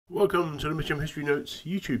Welcome to the Mitcham History Notes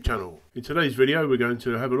YouTube channel. In today's video we're going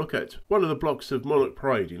to have a look at one of the blocks of Monarch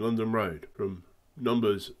Parade in London Road from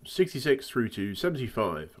numbers 66 through to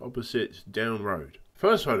 75 opposite Down Road.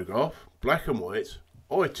 First photograph, black and white,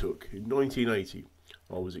 I took in 1980.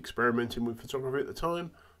 I was experimenting with photography at the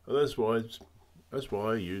time and that's why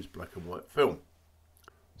I used black and white film.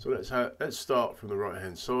 So let's start from the right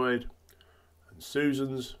hand side. And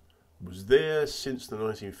Susan's was there since the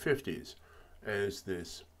 1950s as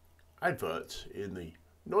this advert in the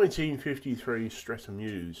 1953 Streatham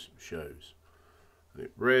News shows. And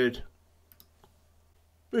it read,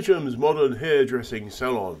 Mitcham's modern hairdressing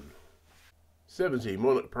salon. 70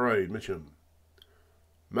 Monarch Parade, Mitcham.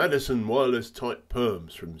 Madison wireless type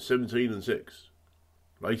perms from 17 and 6.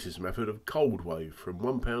 Latest method of cold wave from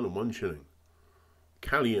 £1 and 1 shilling.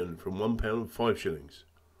 Callion from £1 and 5 shillings.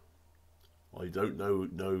 I don't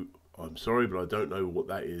know, I'm sorry, but I don't know what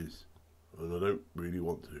that is. And I don't really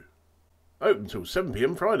want to. Open till 7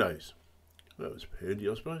 PM Fridays. That was handy,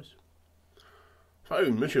 I suppose.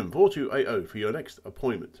 Phone Mitcham 4280 for your next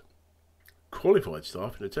appointment. Qualified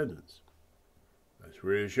staff in attendance. That's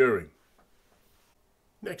reassuring.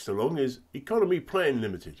 Next along is Economy Plan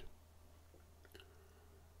Limited.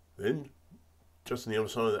 Then, just on the other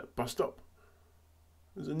side of that bus stop,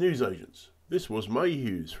 there's a newsagents. This was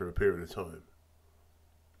Mayhew's for a period of time.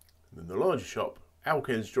 And then the larger shop,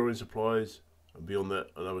 Alken's Drawing Supplies, and beyond that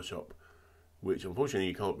another shop, which unfortunately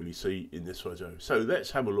you can't really see in this photo. So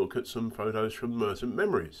let's have a look at some photos from Merton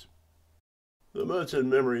Memories. The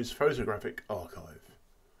Merton Memories photographic archive.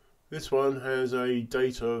 This one has a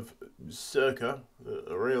date of circa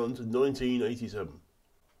around 1987.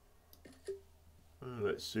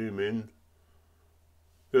 Let's zoom in.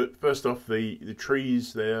 First off, the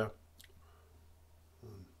trees there,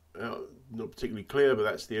 not particularly clear, but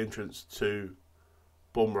that's the entrance to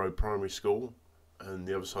Bomb Road Primary School, and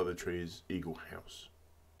the other side of the tree is Eagle House.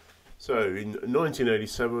 So in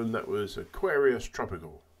 1987 that was Aquarius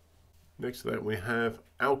Tropical. Next to that we have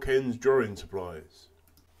Alken's Drawing Supplies.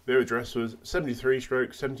 Their address was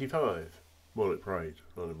 73/75 Monarch Parade,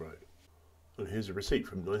 London Road. And here's a receipt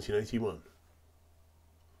from 1981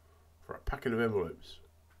 for a packet of envelopes.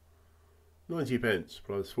 90p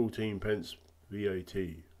plus 14p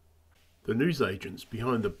VAT. The newsagents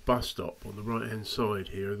behind the bus stop on the right hand side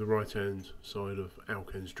here, the right hand side of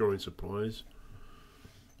Alken's Drawing Supplies,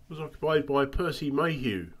 was occupied by Percy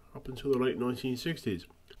Mayhew up until the late 1960s.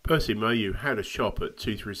 Percy Mayhew had a shop at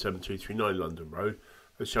 237-239 London Road,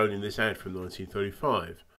 as shown in this ad from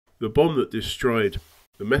 1935. The bomb that destroyed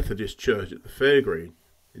the Methodist Church at the Fairgreen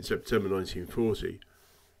in September 1940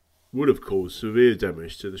 would have caused severe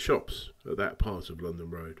damage to the shops at that part of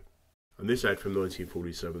London Road. And this ad from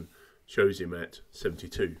 1947 shows him at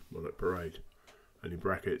 72 Monarch Parade, and in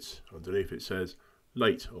brackets underneath it says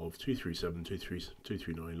late of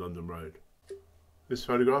 237-239 London Road. This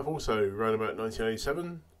photograph, also around about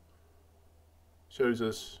 1987, shows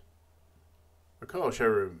us a car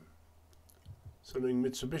showroom selling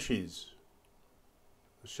Mitsubishis,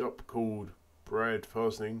 a shop called Brad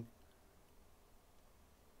Fastening,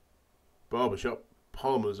 barber shop,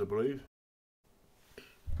 Palmer's I believe.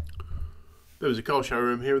 There was a car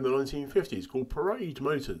showroom here in the 1950s called Parade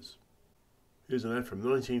Motors. Here's an ad from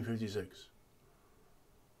 1956.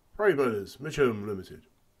 Parade Motors, Mitcham Limited.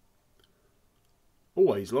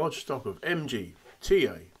 Always large stock of MG,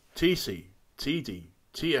 TA, TC, TD,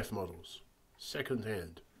 TF models. Second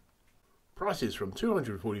hand. Prices from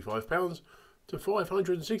 £245 to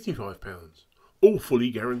 £565. All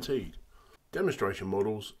fully guaranteed. Demonstration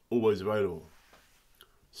models always available.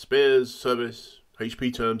 Spares, service,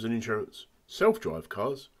 HP terms and insurance. Self-drive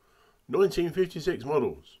cars, 1956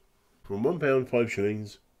 models, from £1 5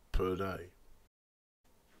 shillings per day.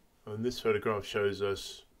 And this photograph shows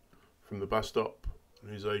us from the bus stop,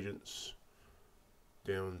 newsagents,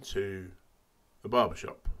 down to the barber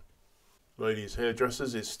shop. Ladies'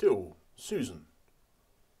 hairdressers is still Susan.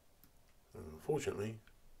 And unfortunately,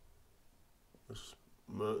 this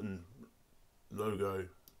Merton logo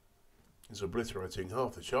is obliterating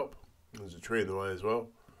half the shop. There's a tree in the way as well.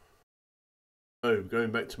 So, going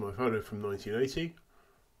back to my photo from 1980,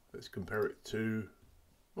 let's compare it to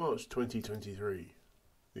March 2023.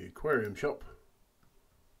 The aquarium shop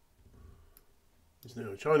is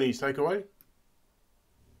now a Chinese takeaway.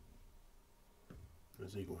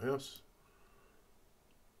 There's Eagle House.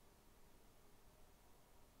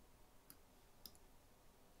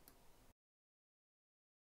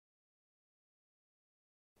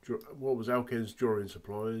 What was Alken's Drawing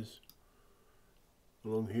Supplies?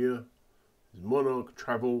 Along here is Monarch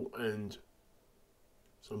Travel and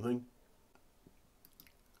something.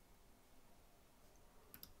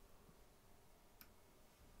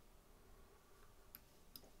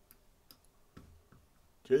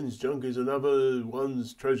 Jen's Junk is another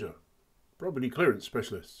one's treasure. Property clearance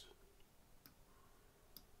specialists.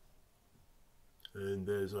 And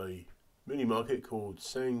there's a mini market called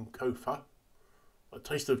Sankofa, a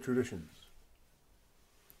taste of traditions.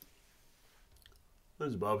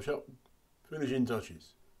 There's a barbershop, finishing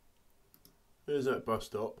touches. There's that bus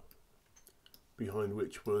stop, behind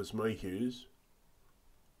which was Mayhew's.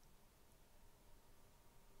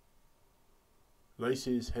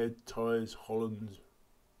 Laces, head, ties, Holland,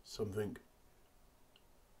 something.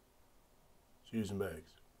 Shoes and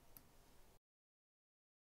bags.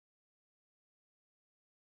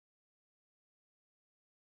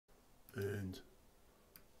 And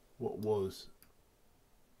what was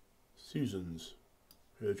Susan's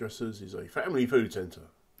Hairdressers is a family food centre.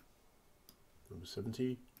 Number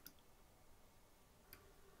 70.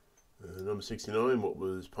 Number 69, what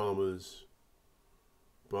was Palmer's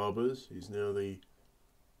Barbers, is now the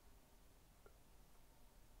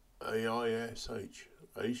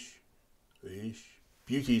AISH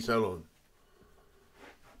Beauty Salon.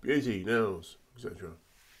 Beauty, nails, etc.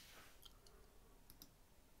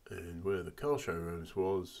 And where the car showrooms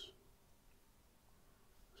was,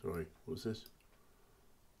 sorry, what's this?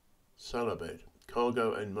 Salabed,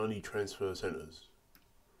 cargo and money transfer centres.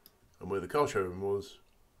 And where the car showroom was,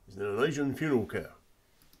 is now an Asian funeral care.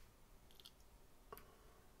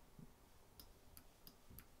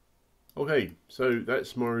 Okay, so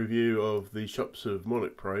that's my review of the shops of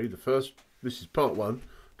Monarch Parade. This is part one,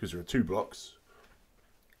 because there are 2 blocks.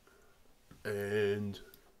 And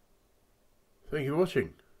thank you for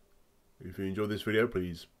watching. If you enjoyed this video,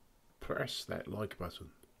 please press that like button.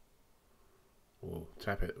 Or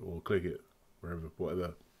tap it, or click it,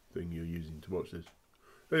 whatever thing you're using to watch this.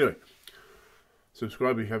 Anyway,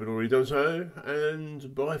 subscribe if you haven't already done so,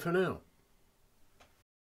 and bye for now.